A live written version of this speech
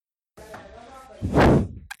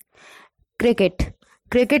Cricket.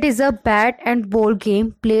 Cricket is a bat and ball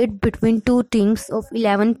game played between two teams of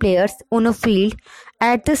 11 players on a field,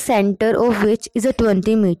 at the center of which is a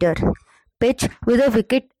 20-meter pitch with a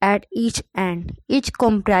wicket at each end, each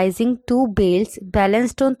comprising two bails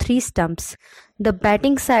balanced on three stumps. The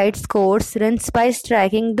batting side scores runs by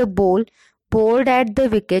striking the ball bowled at the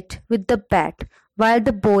wicket with the bat, while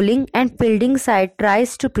the bowling and fielding side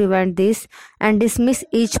tries to prevent this and dismiss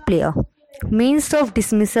each player. Means of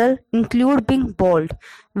dismissal include being bowled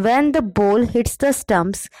when the ball hits the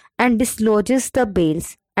stumps and dislodges the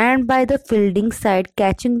bails, and by the fielding side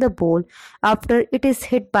catching the ball after it is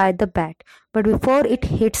hit by the bat, but before it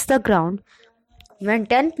hits the ground. When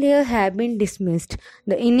 10 players have been dismissed,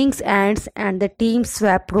 the innings ends and the team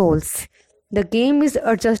swap roles. The game is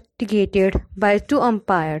adjudicated by two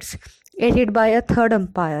umpires, aided by a third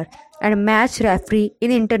umpire, and a match referee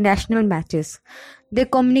in international matches. They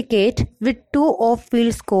communicate with two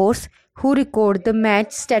off-field scores who record the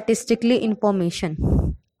match statistical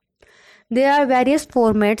information. There are various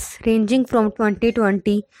formats ranging from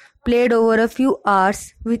 2020, played over a few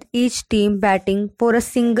hours with each team batting for a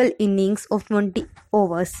single innings of 20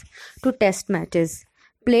 overs, to test matches,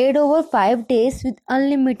 played over 5 days with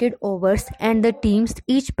unlimited overs and the teams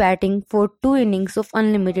each batting for 2 innings of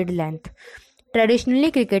unlimited length.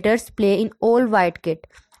 Traditionally, cricketers play in all white kit,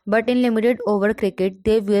 but in limited over cricket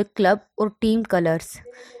they wear club or team colours.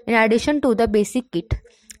 In addition to the basic kit,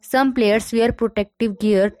 some players wear protective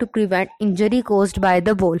gear to prevent injury caused by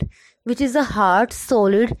the ball, which is a hard,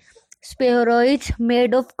 solid spheroid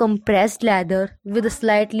made of compressed leather with a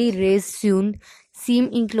slightly raised seam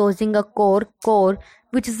enclosing a core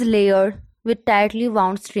which is layered with tightly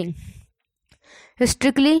wound string.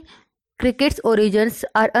 Historically, cricket's origins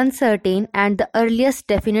are uncertain, and the earliest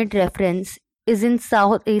definite reference is in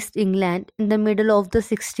southeast England in the middle of the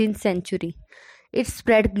 16th century. It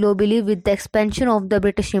spread globally with the expansion of the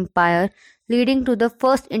British Empire, leading to the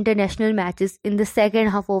first international matches in the second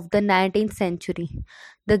half of the 19th century.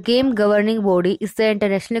 The game governing body is the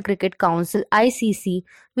International Cricket Council (ICC),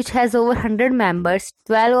 which has over 100 members,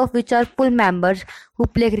 12 of which are full members who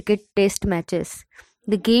play cricket test matches.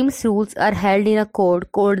 The game's rules are held in a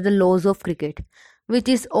code called the Laws of Cricket, which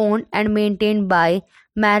is owned and maintained by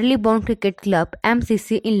Marylebone Cricket Club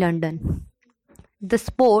 (MCC) in London. The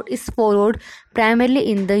sport is followed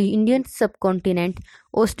primarily in the Indian subcontinent,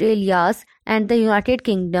 Australias, and the United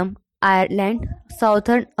Kingdom, Ireland,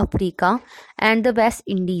 Southern Africa, and the West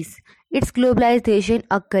Indies. Its globalization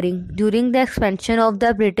occurring during the expansion of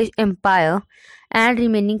the British Empire and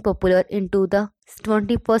remaining popular into the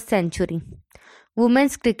 21st century.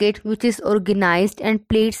 Women's cricket, which is organized and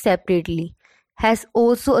played separately, has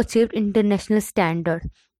also achieved international standard.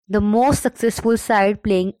 The most successful side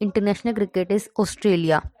playing international cricket is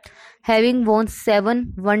Australia, having won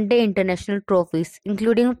 7 one-day international trophies,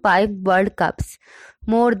 including 5 World Cups,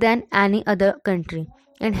 more than any other country,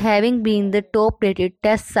 and having been the top-rated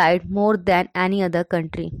test side more than any other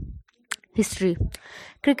country. History.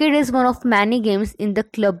 Cricket is one of many games in the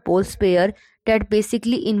club ball sphere that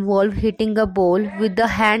basically involve hitting a ball with the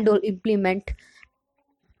hand or implement.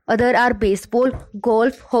 Other are baseball,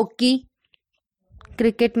 golf, hockey,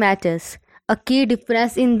 cricket matches. A key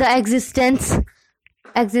difference in the existence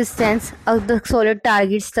of the solid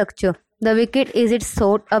target structure. The wicket is its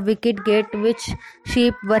sort, a wicket gate which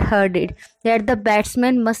sheep were herded, that the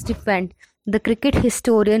batsman must defend. The cricket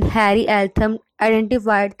historian Harry Eltham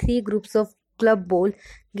identified 3 groups of club ball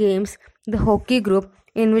games: the hockey group,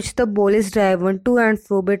 in which the ball is driven to and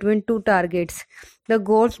fro between 2 targets; the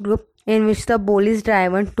golf group, in which the ball is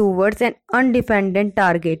driven towards an undefended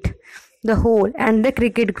target; the hole; and the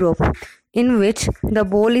cricket group, in which the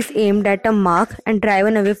ball is aimed at a mark and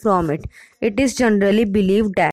driven away from it. It is generally believed that